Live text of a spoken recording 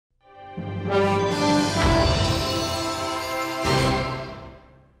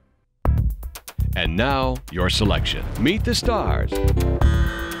And now, your selection. Meet the stars.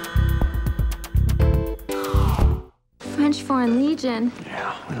 French Foreign Legion.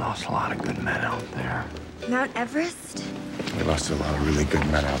 Yeah, we lost a lot of good men out there. Mount Everest. We lost a lot of really good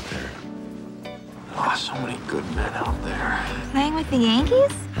men out there. We lost so many good men out there. Playing with the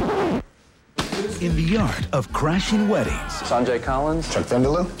Yankees? In the art of crashing weddings. Sanjay Collins. Chuck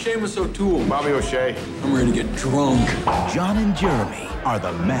Vendelou. Seamus O'Toole. Bobby O'Shea. I'm ready to get drunk. John and Jeremy are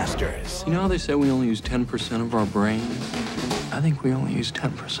the masters. You know how they say we only use 10% of our brains? I think we only use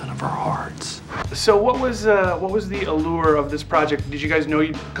 10% of our hearts. So what was the allure of this project? Did you guys know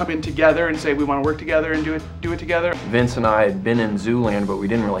you'd come in together and say we want to work together and do it together? Vince and I had been in Zoolander, but we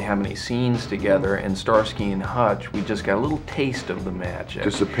didn't really have any scenes together. And Starsky and Hutch, we just got a little taste of the magic.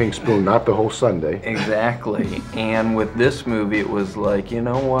 Just a pink spoon, not the whole Sunday. Exactly. And with this movie, it was like, you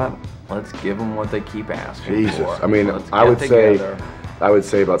know what? Let's give them what they keep asking Jesus. for. I mean, Let's I would get say together.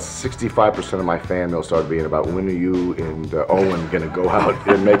 about 65% of my fan mail started being about when are you and Owen gonna go out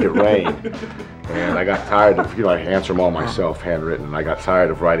and make it rain? And I got tired of, I answer them all myself, handwritten, and I got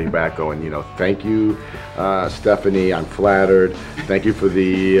tired of writing back going, thank you, Stephanie, I'm flattered. Thank you for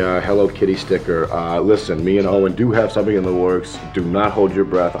the Hello Kitty sticker. Listen, me and Owen do have something in the works. Do not hold your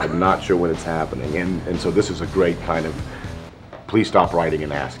breath. I'm not sure when it's happening. And so this is a great kind of please stop writing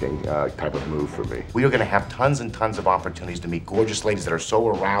and asking type of move for me. We are going to have tons and tons of opportunities to meet gorgeous ladies that are so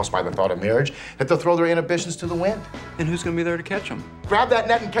aroused by the thought of marriage that they'll throw their inhibitions to the wind. And who's going to be there to catch them? Grab that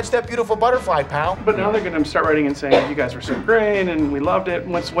net and catch that beautiful butterfly, pal. But now they're going to start writing and saying you guys were so great and we loved it.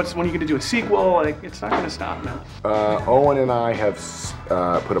 When are you going to do a sequel? Like, it's not going to stop, man. Owen and I have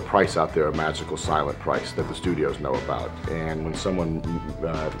put a price out there, a magical silent price that the studios know about. And when someone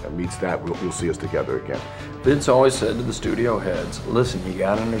meets that, you'll see us together again. Vince always said to the studio heads, listen, you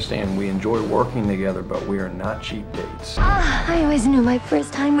gotta understand, we enjoy working together, but we are not cheap dates. I always knew my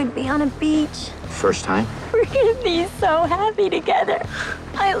first time would be on a beach. First time? We're gonna be so happy together.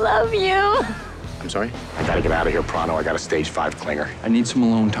 I love you. I'm sorry? I gotta get out of here pronto. I got a stage 5 clinger. I need some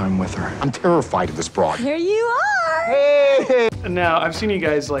alone time with her. I'm terrified of this broad. There you are. Hey! Now, I've seen you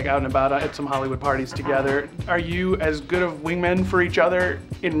guys like out and about at some Hollywood parties together. Are you as good of wingmen for each other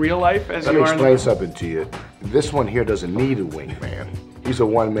in real life as Let you me are explain something to you. This one here doesn't need a wingman. He's a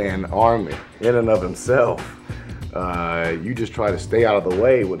one-man army in and of himself. You just try to stay out of the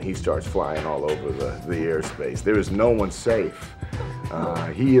way when he starts flying all over the airspace. There is no one safe.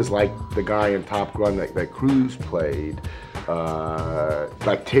 He is like the guy in Top Gun that Cruise played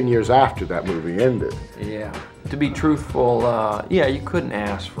like 10 years after that movie ended. Yeah. To be truthful, yeah, you couldn't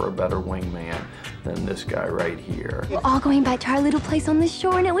ask for a better wingman than this guy right here. We're all going back to our little place on the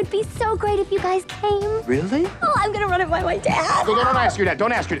shore, and it would be so great if you guys came. Really? Oh, I'm gonna run it by my dad. Don't ask your dad.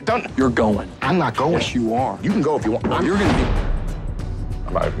 Don't ask your dad. Don't. You're going. I'm not going. Yes, you are. You can go if you want. You're gonna be.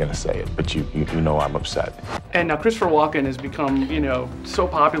 I'm not even gonna say it, but you know I'm upset. And now Christopher Walken has become, so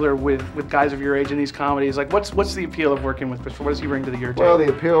popular with guys of your age in these comedies. Like, what's the appeal of working with Christopher? What does he bring to your table? Well, the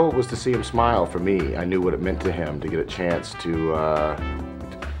appeal was to see him smile for me. I knew what it meant to him to get a chance to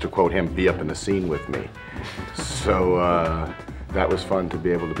quote him, be up in the scene with me. So that was fun to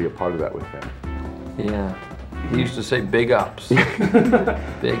be able to be a part of that with him. Yeah. He used to say big ups.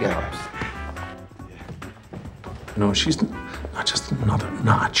 Big ups. No, she's not just another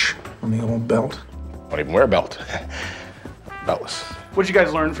notch on the old belt. Don't even wear a belt. Beltless. What did you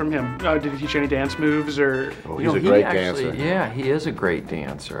guys learn from him? Did he teach you any dance moves or? Oh, he's a great dancer. Yeah, he is a great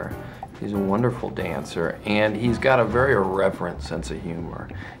dancer. He's a wonderful dancer, and he's got a very irreverent sense of humor.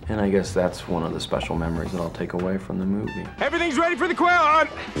 And I guess that's one of the special memories that I'll take away from the movie. Everything's ready for the quail hunt.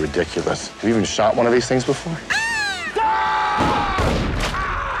 Ridiculous. Have you even shot one of these things before? Ah!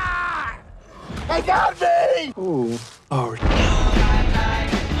 Ah! They got me! Ooh. Oh.